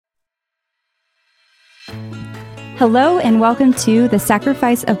Hello, and welcome to the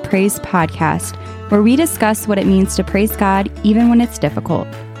Sacrifice of Praise podcast, where we discuss what it means to praise God even when it's difficult.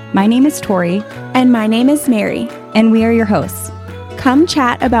 My name is Tori. And my name is Mary. And we are your hosts. Come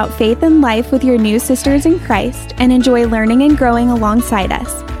chat about faith and life with your new sisters in Christ and enjoy learning and growing alongside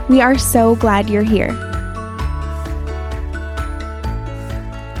us. We are so glad you're here.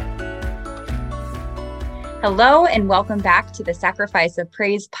 Hello, and welcome back to the Sacrifice of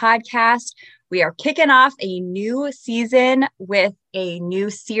Praise podcast. We are kicking off a new season with a new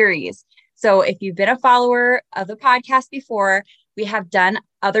series. So if you've been a follower of the podcast before, we have done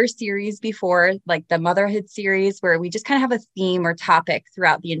other series before, like the motherhood series, where we just kind of have a theme or topic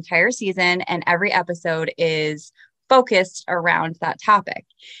throughout the entire season, and every episode is focused around that topic.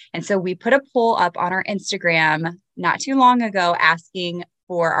 And so we put a poll up on our Instagram not too long ago asking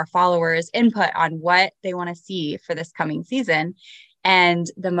for our followers' input on what they want to see for this coming season. And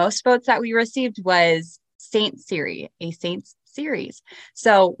the most votes that we received was Saints series, a Saints series.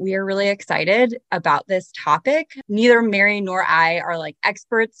 So we are really excited about this topic. Neither Mary nor I are like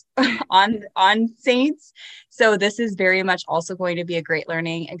experts on Saints. So this is very much also going to be a great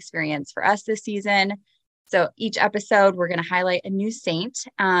learning experience for us this season. So each episode, we're going to highlight a new saint.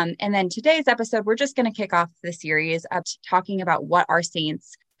 And then today's episode, we're just going to kick off the series of talking about what are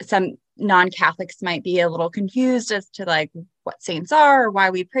saints. Some non-Catholics might be a little confused as to like what saints are or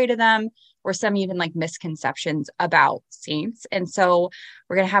why we pray to them, or some even like misconceptions about saints. And so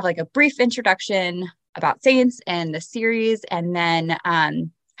we're going to have like a brief introduction about saints and the series, and then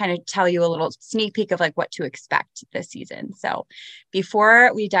kind of tell you a little sneak peek of like what to expect this season. So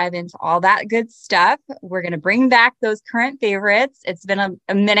before we dive into all that good stuff, we're going to bring back those current favorites. It's been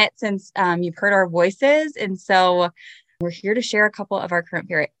a minute since you've heard our voices. And so we're here to share a couple of our current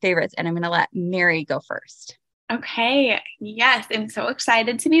favorites, and I'm going to let Mary go first. Okay. Yes. I'm so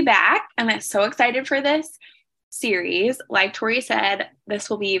excited to be back. I'm so excited for this series. Like Tori said, this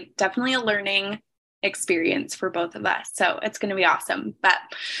will be definitely a learning experience for both of us. So it's going to be awesome. But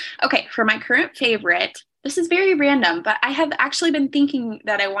okay, for my current favorite, this is very random, but I have actually been thinking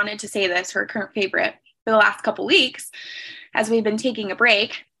that I wanted to say this for a current favorite for the last couple weeks as we've been taking a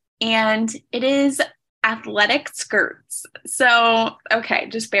break, and it is athletic skirts. So, okay,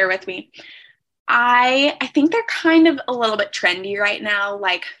 just bear with me. I think they're kind of a little bit trendy right now,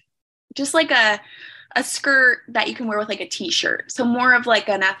 like just like a skirt that you can wear with like a t-shirt. So more of like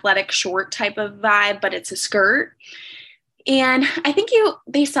an athletic short type of vibe, but it's a skirt. And I think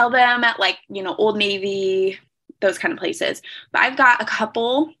they sell them at like, Old Navy, those kind of places. But I've got a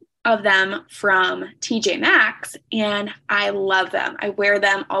couple of them from TJ Maxx and I love them. I wear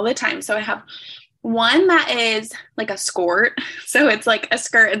them all the time. So I have one that is like a skirt. So it's like a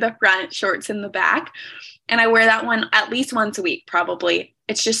skirt in the front, shorts in the back. And I wear that one at least once a week, probably.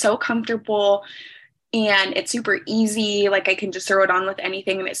 It's just so comfortable and it's super easy. Like I can just throw it on with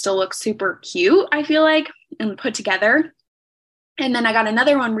anything and it still looks super cute, I feel like, and put together. And then I got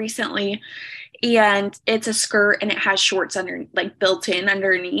another one recently and it's a skirt and it has shorts like built in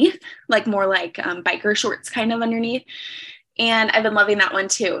underneath, like more like biker shorts kind of underneath. And I've been loving that one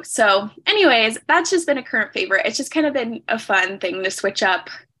too. So anyways, that's just been a current favorite. It's just kind of been a fun thing to switch up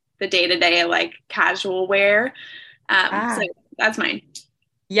the day-to-day like casual wear. So that's mine.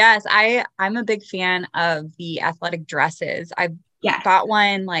 Yes, I'm a big fan of the athletic dresses. I bought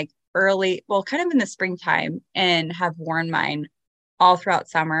one like kind of in the springtime, and have worn mine all throughout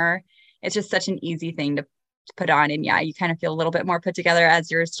summer. It's just such an easy thing to put on. And you kind of feel a little bit more put together as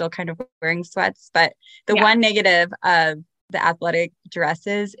you're still kind of wearing sweats. But the one negative of the athletic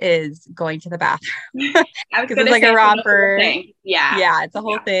dresses is going to the bathroom because it's like a romper. Yeah, it's a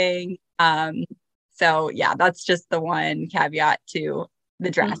whole thing. So that's just the one caveat to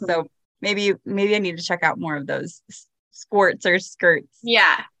the dress. Mm-hmm. So maybe I need to check out more of those sports or skirts.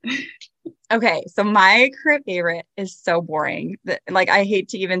 Yeah. Okay, so my current favorite is so boring. Like I hate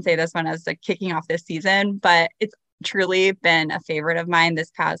to even say this one as like kicking off this season, but it's truly been a favorite of mine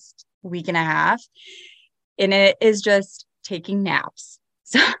this past week and a half, and it is just taking naps.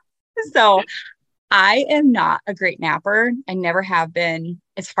 So I am not a great napper. I never have been.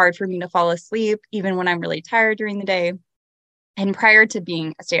 It's hard for me to fall asleep, even when I'm really tired during the day. And prior to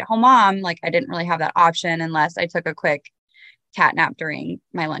being a stay-at-home mom, like I didn't really have that option unless I took a quick cat nap during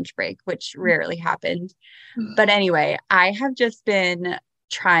my lunch break, which rarely happened. But anyway, I have just been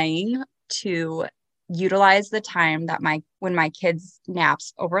trying to utilize the time that when my kids'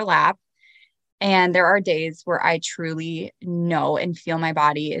 naps overlap. And there are days where I truly know and feel my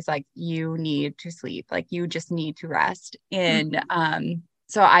body is like, you need to sleep, like you just need to rest. And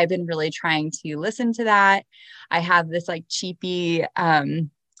so I've been really trying to listen to that. I have this like cheapy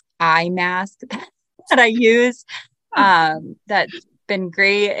eye mask that I use That's been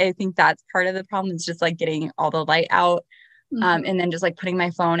great. I think that's part of the problem is just like getting all the light out. And then just like putting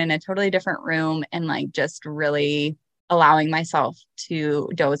my phone in a totally different room and like just really allowing myself to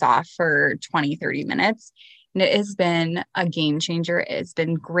doze off for 20, 30 minutes. And it has been a game changer. It's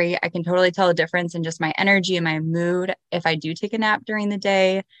been great. I can totally tell a difference in just my energy and my mood if I do take a nap during the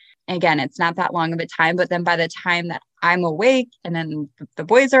day. Again, it's not that long of a time, but then by the time that I'm awake and then the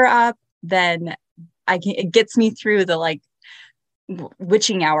boys are up, then it gets me through the like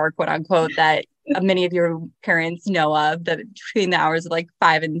witching hour, quote unquote, that many of your parents know of, that between the hours of like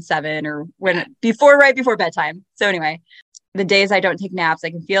 5 and 7 or right before bedtime. So anyway, the days I don't take naps, I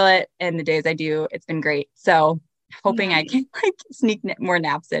can feel it. And the days I do, it's been great. So hoping I can like sneak more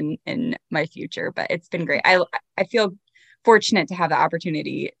naps in my future, but it's been great. I feel fortunate to have the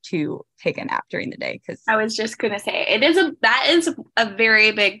opportunity to take a nap during the day. Because I was just going to say, that is a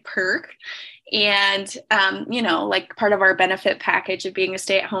very big perk. And, like part of our benefit package of being a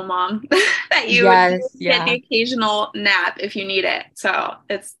stay-at-home mom, that you get the occasional nap if you need it. So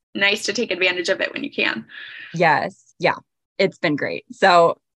it's nice to take advantage of it when you can. Yes. Yeah. It's been great.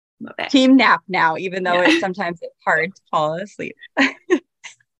 So team nap now, even though sometimes it's hard to fall asleep. All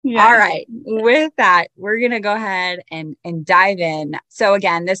right. With that, we're going to go ahead and dive in. So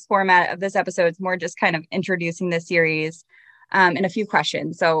again, this format of this episode is more just kind of introducing the series and a few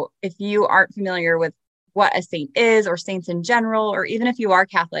questions. So if you aren't familiar with what a saint is or saints in general, or even if you are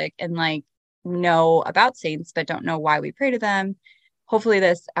Catholic and like know about saints, but don't know why we pray to them, hopefully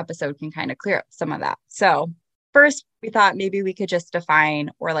this episode can kind of clear up some of that. So first, we thought maybe we could just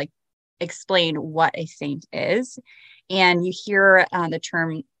define or like explain what a saint is. And you hear the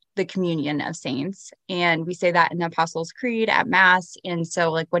term the communion of saints. And we say that in the Apostles' Creed at Mass. And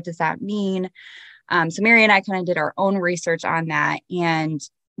so like, what does that mean? So Mary and I kind of did our own research on that. And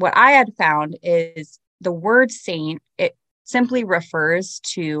what I had found is the word saint, it simply refers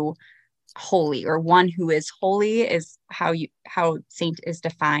to holy, or one who is holy is how saint is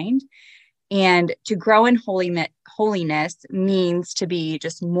defined. And to grow in holiness means to be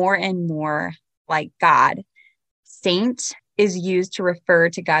just more and more like God. Saint is used to refer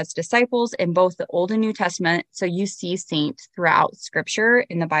to God's disciples in both the Old and New Testament. So you see saint throughout scripture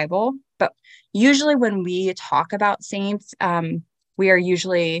in the Bible. But usually when we talk about saints, we are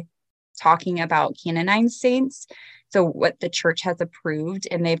usually talking about canonized saints. So what the church has approved,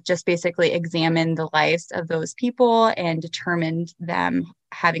 and they've just basically examined the lives of those people and determined them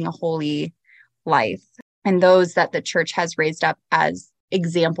having a holy life. And those that the church has raised up as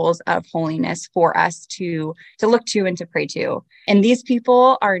examples of holiness for us to look to and to pray to. And these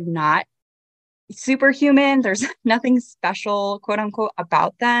people are not superhuman. There's nothing special, quote unquote,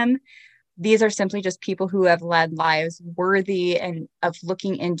 about them. These are simply just people who have led lives worthy and of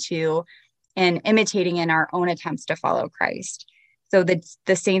looking into and imitating in our own attempts to follow Christ. So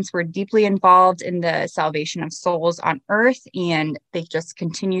the saints were deeply involved in the salvation of souls on earth, and they just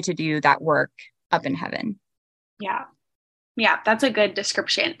continue to do that work up in heaven. Yeah, that's a good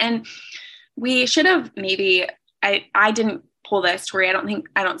description. And we should have maybe, I didn't pull this, Tori,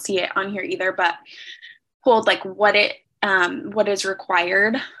 I don't see it on here either, but pulled like what is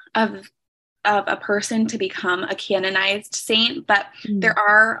required of a person to become a canonized saint. But there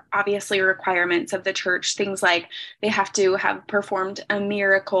are obviously requirements of the church, things like they have to have performed a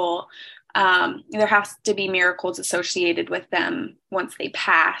miracle. There has to be miracles associated with them once they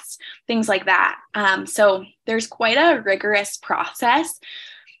pass, things like that. So there's quite a rigorous process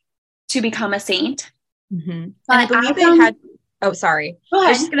to become a saint. Mm-hmm. And I believe they had, oh, sorry. Go ahead. I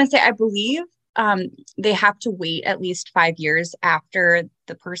was just going to say, I believe they have to wait at least 5 years after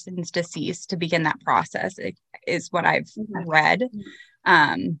the person's deceased to begin that process, is what I've read.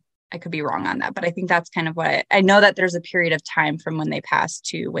 I could be wrong on that, but I think that's kind of what I know, that there's a period of time from when they pass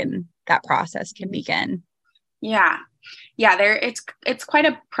to when that process can begin. Yeah. It's quite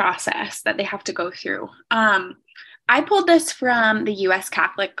a process that they have to go through. I pulled this from the U.S.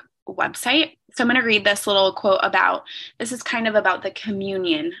 Catholic website. So I'm going to read this little quote this is kind of about the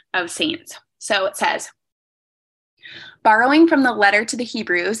communion of saints. So it says, borrowing from the letter to the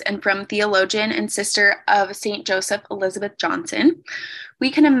Hebrews and from theologian and sister of St. Joseph, Elizabeth Johnson,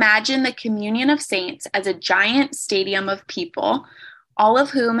 we can imagine the communion of saints as a giant stadium of people, all of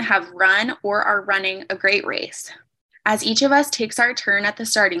whom have run or are running a great race. As each of us takes our turn at the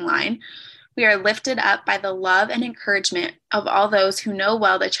starting line, we are lifted up by the love and encouragement of all those who know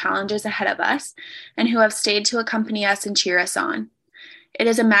well the challenges ahead of us and who have stayed to accompany us and cheer us on. It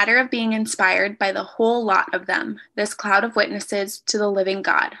is a matter of being inspired by the whole lot of them, this cloud of witnesses to the living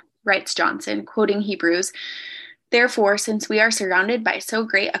God, writes Johnson, quoting Hebrews. Therefore, since we are surrounded by so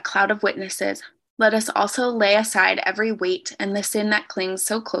great a cloud of witnesses, Let us also lay aside every weight and the sin that clings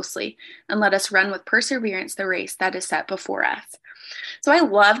so closely, and let us run with perseverance the race that is set before us. So I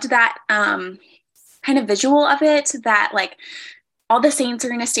loved that kind of visual of it, that like all the saints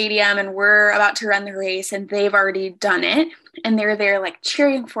are in a stadium and we're about to run the race and they've already done it. And they're there like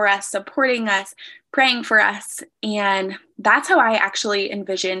cheering for us, supporting us, praying for us. And that's how I actually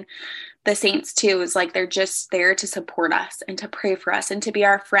envision the saints too, is like they're just there to support us and to pray for us and to be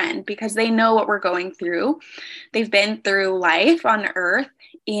our friend because they know what we're going through. They've been through life on earth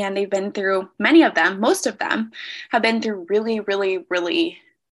and they've been through, many of them, most of them have been through really, really, really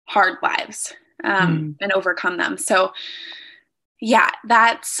hard lives and overcome them. So yeah,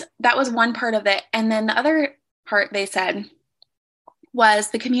 that was one part of it. And then the other part they said was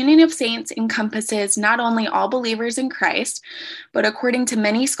the communion of saints encompasses not only all believers in Christ, but according to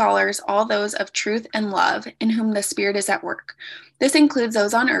many scholars, all those of truth and love in whom the Spirit is at work. This includes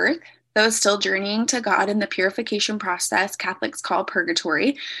those on earth, those still journeying to God in the purification process Catholics call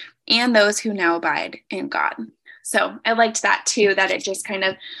purgatory, and those who now abide in God. So I liked that too, that it just kind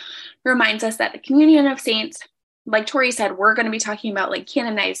of reminds us that the communion of saints, like Tori said, we're going to be talking about like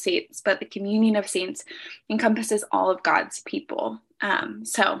canonized saints, but the communion of saints encompasses all of God's people.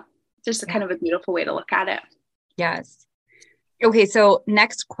 So just kind of a beautiful way to look at it. Yes. Okay. So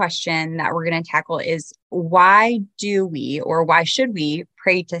next question that we're going to tackle is why do we, or why should we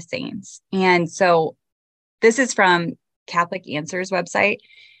pray to saints? And so this is from Catholic Answers website.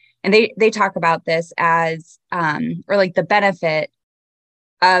 And they talk about this as, or like the benefit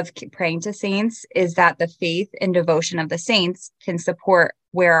of praying to saints is that the faith and devotion of the saints can support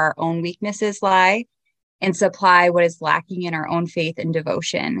where our own weaknesses lie and supply what is lacking in our own faith and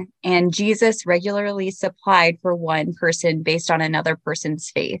devotion. And Jesus regularly supplied for one person based on another person's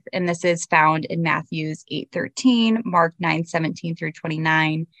faith. And this is found in Matthew's 8:13, Mark 9:17 through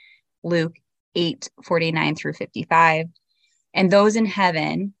 29, Luke 8:49 through 55. And those in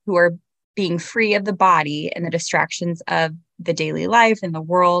heaven who are being free of the body and the distractions of the daily life and the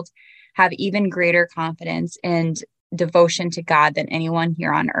world have even greater confidence and devotion to God than anyone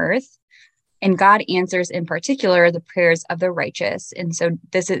here on earth. And God answers in particular the prayers of the righteous. And so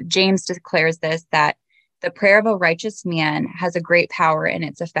James declares this, that the prayer of a righteous man has a great power in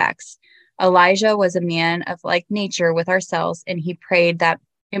its effects. Elijah was a man of like nature with ourselves, and he prayed that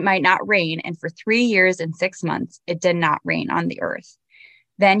it might not rain. And for 3 years and 6 months, it did not rain on the earth.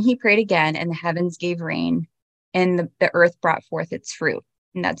 Then he prayed again, and the heavens gave rain, and the earth brought forth its fruit.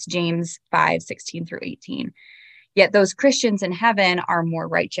 And that's James 5:16 through 18. Yet those Christians in heaven are more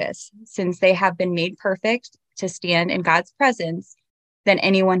righteous, since they have been made perfect to stand in God's presence than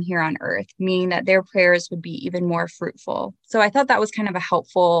anyone here on earth, meaning that their prayers would be even more fruitful. So I thought that was kind of a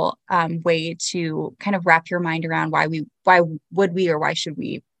helpful way to kind of wrap your mind around why would we or why should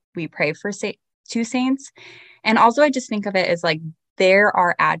we pray for to saints. And also I just think of it as like there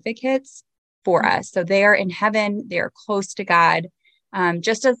are advocates for us. So they are in heaven, they are close to God.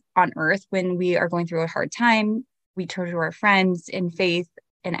 Just as on earth, when we are going through a hard time, we turn to our friends in faith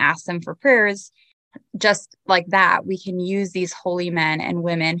and ask them for prayers. Just like that, we can use these holy men and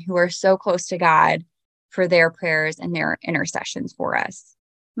women who are so close to God for their prayers and their intercessions for us.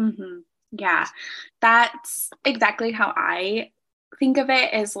 Mm-hmm. Yeah, that's exactly how I think of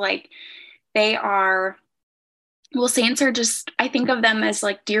it, is like saints are just, I think of them as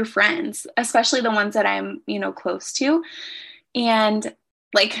like dear friends, especially the ones that I'm, close to. And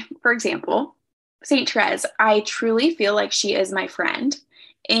like, for example, Saint Therese, I truly feel like she is my friend.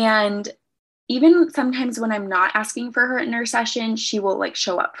 And even sometimes when I'm not asking for her intercession, she will like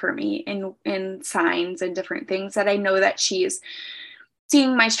show up for me in signs and different things that I know that she's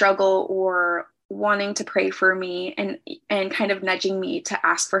seeing my struggle or wanting to pray for me and kind of nudging me to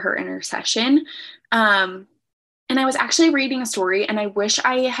ask for her intercession. And I was actually reading a story, and I wish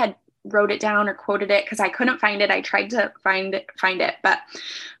I had wrote it down or quoted it because I couldn't find it. I tried to find it, but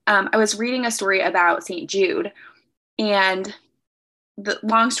I was reading a story about St. Jude, and the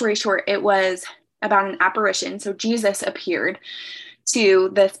long story short, it was about an apparition. So Jesus appeared to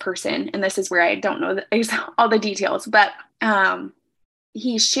this person, and this is where I don't know all the details, but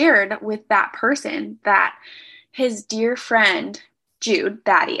he shared with that person that his dear friend Jude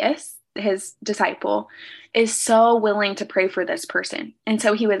Thaddeus, his disciple, is so willing to pray for this person. And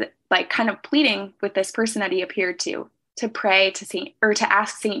so he was like kind of pleading with this person that he appeared to pray to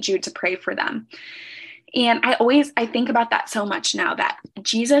ask St. Jude to pray for them. And I think about that so much now, that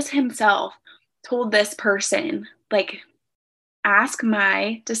Jesus himself told this person, like, ask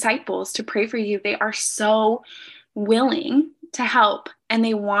my disciples to pray for you. They are so willing to help, and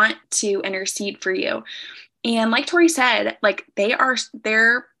they want to intercede for you. And like Tori said, like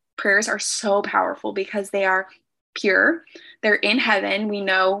their prayers are so powerful because they are pure. They're in heaven. We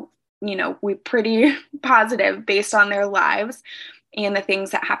know, we're pretty positive based on their lives and the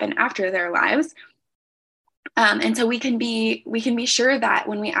things that happen after their lives. And so we can be sure that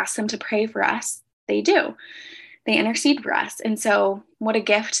when we ask them to pray for us, they do. They intercede for us. And so what a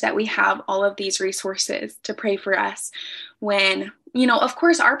gift that we have all of these resources to pray for us when, of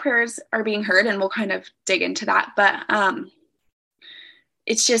course, our prayers are being heard, and we'll kind of dig into that. But I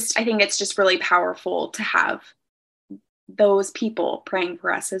think it's just really powerful to have those people praying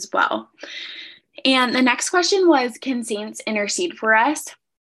for us as well. And the next question was, can saints intercede for us?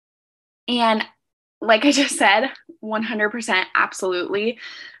 And like I just said, 100% absolutely.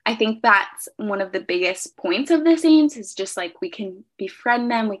 I think that's one of the biggest points of the saints is just like we can befriend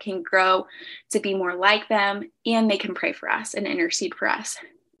them, we can grow to be more like them, and they can pray for us and intercede for us.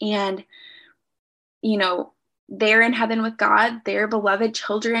 And, they're in heaven with God. They're beloved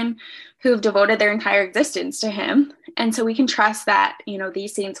children who have devoted their entire existence to him. And so we can trust that,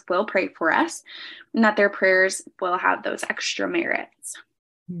 these saints will pray for us and that their prayers will have those extra merits.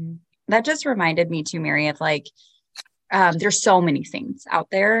 That just reminded me too, Mary, of there's so many saints out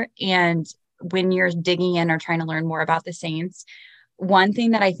there. And when you're digging in or trying to learn more about the saints, one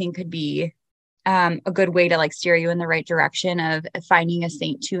thing that I think could be a good way to steer you in the right direction of finding a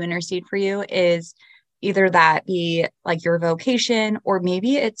saint to intercede for you is either that be your vocation, or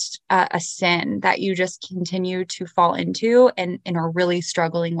maybe it's a sin that you just continue to fall into and are really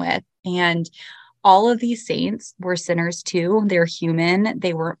struggling with. And all of these saints were sinners too. They're human.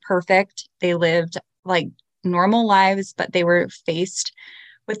 They weren't perfect. They lived normal lives, but they were faced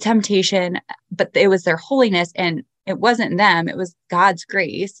with temptation, but it was their holiness, and it wasn't them. It was God's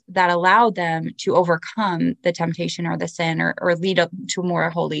grace that allowed them to overcome the temptation or the sin or lead up to a more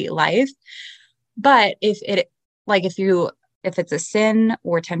holy life. But if it's a sin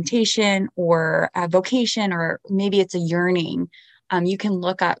or temptation or a vocation, or maybe it's a yearning, you can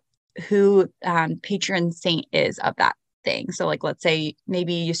look up who patron saint is of that thing. So let's say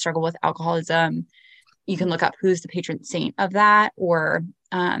maybe you struggle with alcoholism, you can look up who's the patron saint of that. Or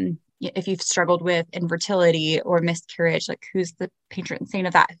if you've struggled with infertility or miscarriage, who's the patron saint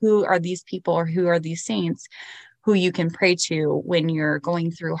of that? Who are these people, or who are these saints who you can pray to when you're going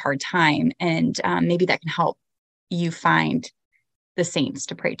through a hard time? And maybe that can help you find the saints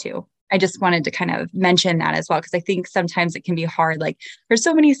to pray to. I just wanted to kind of mention that as well, because I think sometimes it can be hard. There's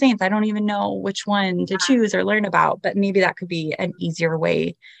so many saints, I don't even know which one to choose or learn about, but maybe that could be an easier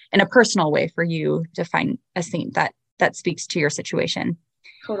way and a personal way for you to find a saint that speaks to your situation.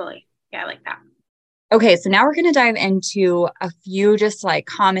 Totally. Yeah, I like that. Okay, so now we're going to dive into a few just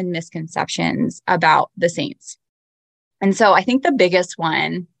common misconceptions about the saints. And so I think the biggest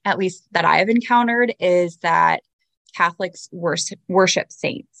one, at least that I've encountered, is that Catholics worship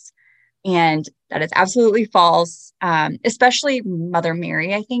saints. And that is absolutely false, especially Mother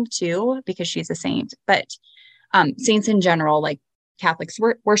Mary, I think, too, because she's a saint. But saints in general, Catholics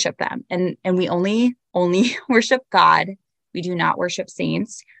worship them. And we only worship God. We do not worship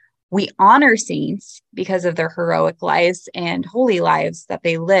saints. We honor saints because of their heroic lives and holy lives that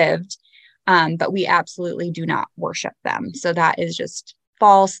they lived. But we absolutely do not worship them. So that is just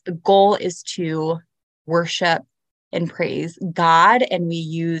false. The goal is to worship and praise God, and we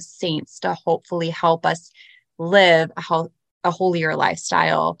use saints to hopefully help us live a holier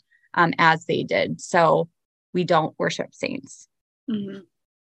lifestyle as they did. So we don't worship saints. Mm-hmm.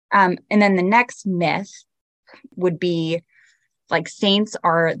 And then the next myth would be saints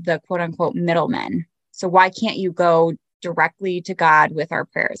are the quote unquote middlemen. So why can't you go directly to God with our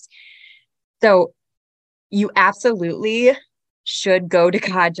prayers? So you absolutely should go to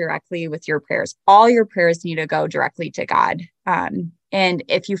God directly with your prayers. All your prayers need to go directly to God. And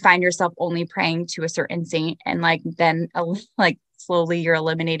if you find yourself only praying to a certain saint and then slowly you're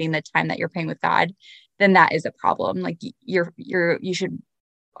eliminating the time that you're praying with God, then that is a problem. You should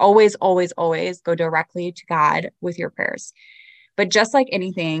always, always, always go directly to God with your prayers. But just like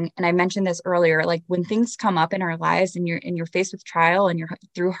anything, and I mentioned this earlier, when things come up in our lives and you're faced with trial and you're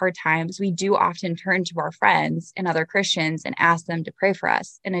through hard times, we do often turn to our friends and other Christians and ask them to pray for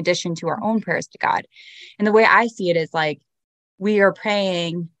us in addition to our own prayers to God. And the way I see it is we are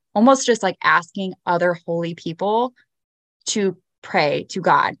praying, almost just asking other holy people to pray to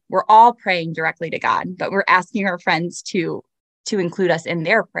God. We're all praying directly to God, but we're asking our friends to include us in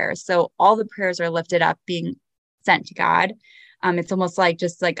their prayers. So all the prayers are lifted up, being sent to God. It's almost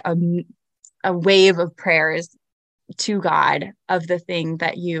a wave of prayers to God of the thing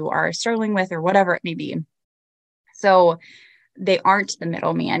that you are struggling with or whatever it may be. So they aren't the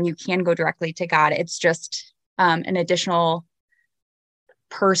middleman. You can go directly to God. It's just an additional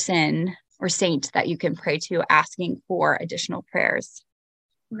person or saint that you can pray to asking for additional prayers.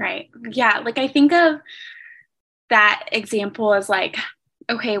 Right. Yeah. Like I think of that example as like,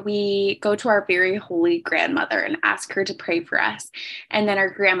 okay, we go to our very holy grandmother and ask her to pray for us. And then our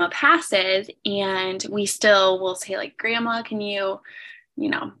grandma passes and we still will say like, Grandma, can you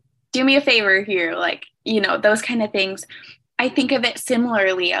do me a favor here? Like, those kind of things. I think of it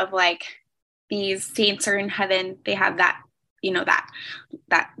similarly of like these saints are in heaven. They have that,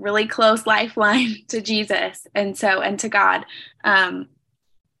 that really close lifeline to Jesus and to God. And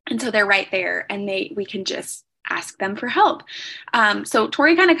so they're right there and we can just ask them for help. So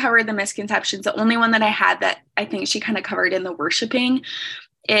Tori kind of covered the misconceptions. The only one that I had that I think she kind of covered in the worshiping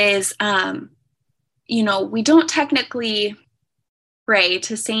is, we don't technically pray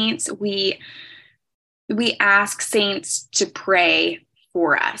to saints. We ask saints to pray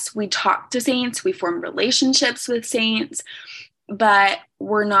for us. We talk to saints, we form relationships with saints, but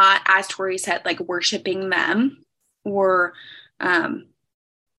we're not, as Tori said, like worshiping them or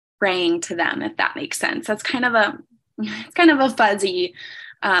praying to them, if that makes sense. That's kind of a fuzzy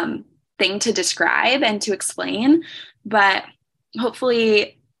thing to describe and to explain, but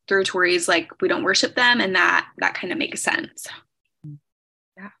hopefully through Tori's, like, we don't worship them, and that kind of makes sense.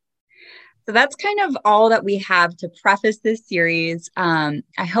 Yeah. So that's kind of all that we have to preface this series. I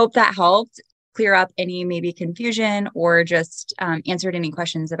hope that helped clear up any maybe confusion or just answered any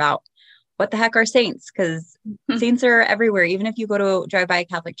questions about what the heck are saints? Because saints are everywhere. Even if you go to drive by a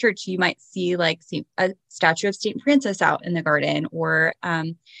Catholic church, you might see like a statue of St. Francis out in the garden, or,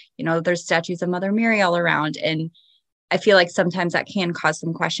 there's statues of Mother Mary all around. And I feel like sometimes that can cause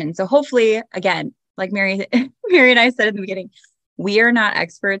some questions. So hopefully, again, like Mary and I said in the beginning, we are not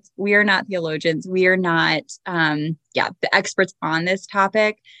experts. We are not theologians. We are not, the experts on this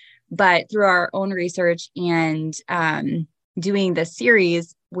topic, but through our own research and doing this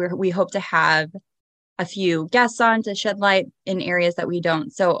series, where we hope to have a few guests on to shed light in areas that we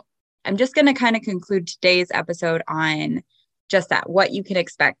don't. So I'm just going to kind of conclude today's episode on just that, what you can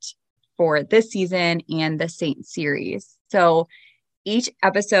expect for this season and the Saint series. So each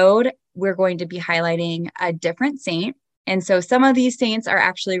episode, we're going to be highlighting a different saint. And so some of these saints are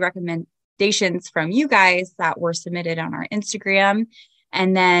actually recommendations from you guys that were submitted on our Instagram.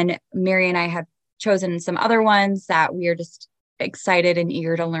 And then Mary and I have chosen some other ones that we are just excited and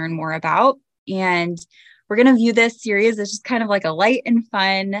eager to learn more about. And we're going to view this series as just kind of like a light and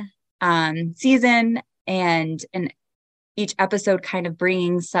fun season, and each episode kind of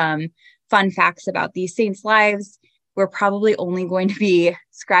bringing some fun facts about these saints' lives. We're probably only going to be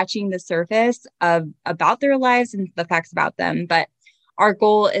scratching the surface about their lives and the facts about them. But our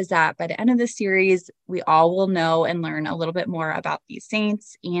goal is that by the end of the series, we all will know and learn a little bit more about these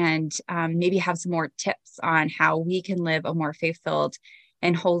saints, and maybe have some more tips on how we can live a more faith-filled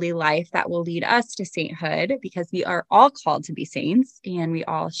and holy life that will lead us to sainthood, because we are all called to be saints and we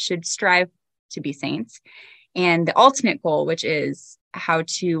all should strive to be saints. And the ultimate goal, which is how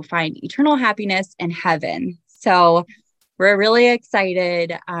to find eternal happiness in heaven. So we're really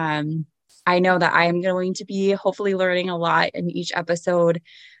excited. I know that I am going to be hopefully learning a lot in each episode,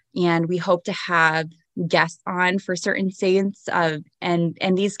 and we hope to have guests on for certain saints, and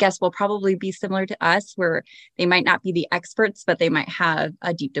these guests will probably be similar to us, where they might not be the experts, but they might have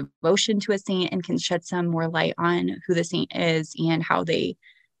a deep devotion to a saint and can shed some more light on who the saint is and how they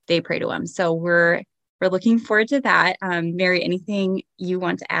pray to him. So we're looking forward to that. Mary, anything you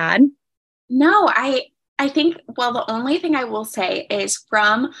want to add? No, I think, well, the only thing I will say is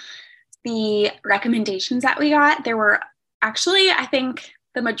from the recommendations that we got, there were actually, I think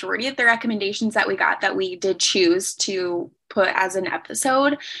the majority of the recommendations that we got that we did choose to put as an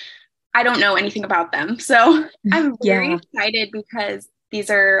episode, I don't know anything about them. So I'm very excited, because these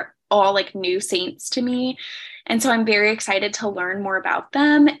are all like new saints to me. And so I'm very excited to learn more about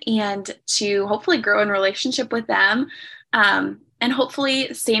them and to hopefully grow in relationship with them. And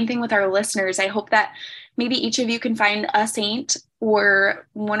hopefully same thing with our listeners. I hope that maybe each of you can find a saint or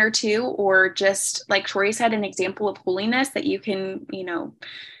one or two, or just like Tori said, an example of holiness that you can,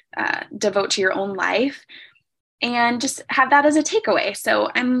 devote to your own life, and just have that as a takeaway. So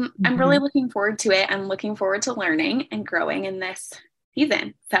I'm really looking forward to it. I'm looking forward to learning and growing in this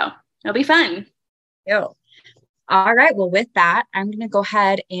season. So it'll be fun. All right. Well, with that, I'm going to go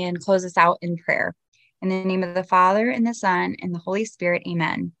ahead and close us out in prayer. In the name of the Father, and the Son, and the Holy Spirit.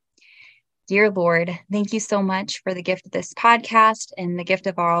 Amen. Dear Lord, thank you so much for the gift of this podcast and the gift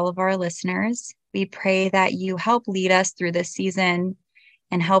of all of our listeners. We pray that you help lead us through this season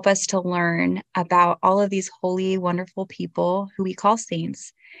and help us to learn about all of these holy, wonderful people who we call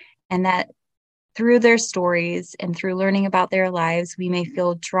saints, and that through their stories and through learning about their lives, we may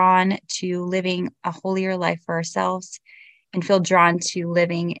feel drawn to living a holier life for ourselves and feel drawn to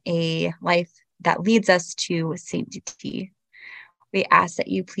living a life that leads us to sanctity. We ask that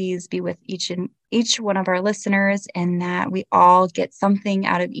you please be with each one of our listeners, and that we all get something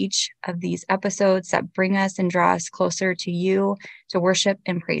out of each of these episodes that bring us and draw us closer to you, to worship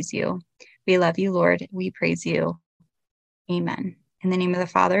and praise you. We love you, Lord. We praise you. Amen. In the name of the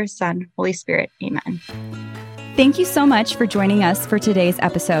Father, Son, Holy Spirit. Amen. Thank you so much for joining us for today's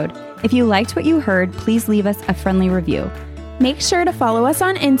episode. If you liked what you heard, please leave us a friendly review. Make sure to follow us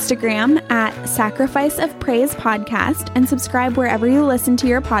on Instagram at Sacrifice of Praise Podcast and subscribe wherever you listen to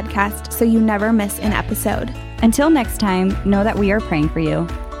your podcast so you never miss an episode. Until next time, know that we are praying for you.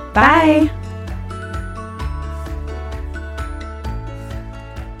 Bye.